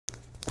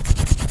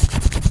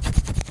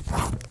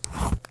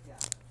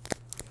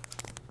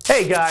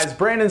Hey guys,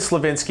 Brandon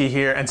Slavinsky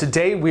here, and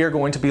today we are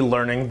going to be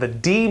learning the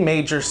D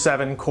major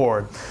 7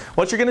 chord.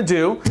 What you're going to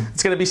do,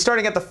 it's going to be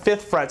starting at the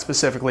 5th fret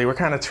specifically. We're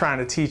kind of trying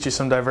to teach you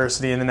some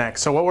diversity in the neck.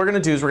 So what we're going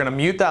to do is we're going to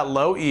mute that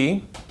low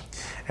E,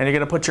 and you're going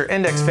to put your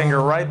index finger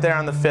right there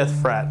on the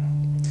 5th fret.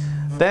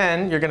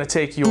 Then you're going to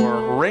take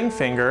your ring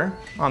finger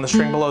on the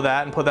string below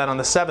that and put that on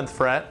the 7th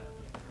fret,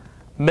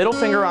 middle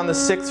finger on the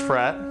 6th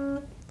fret,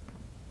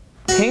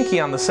 pinky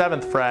on the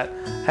 7th fret,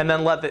 and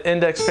then let the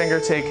index finger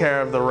take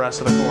care of the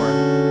rest of the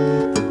chord.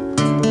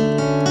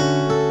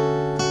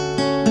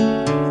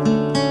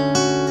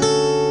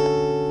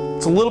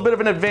 It's a little bit of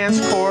an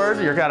advanced chord.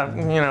 You've got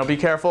to, be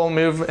careful,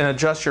 move and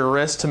adjust your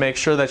wrist to make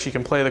sure that you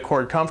can play the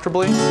chord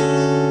comfortably.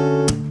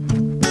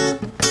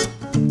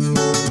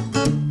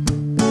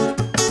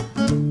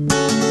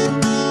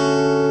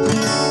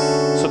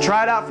 So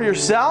try it out for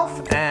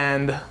yourself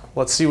and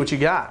let's see what you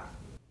got.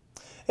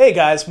 Hey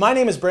guys, my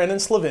name is Brandon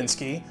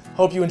Slavinsky.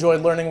 Hope you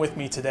enjoyed learning with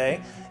me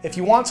today. If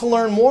you want to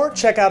learn more,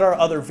 check out our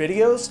other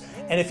videos.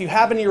 And if you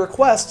have any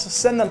requests,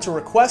 send them to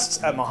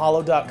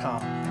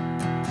requests@mahalodotcom.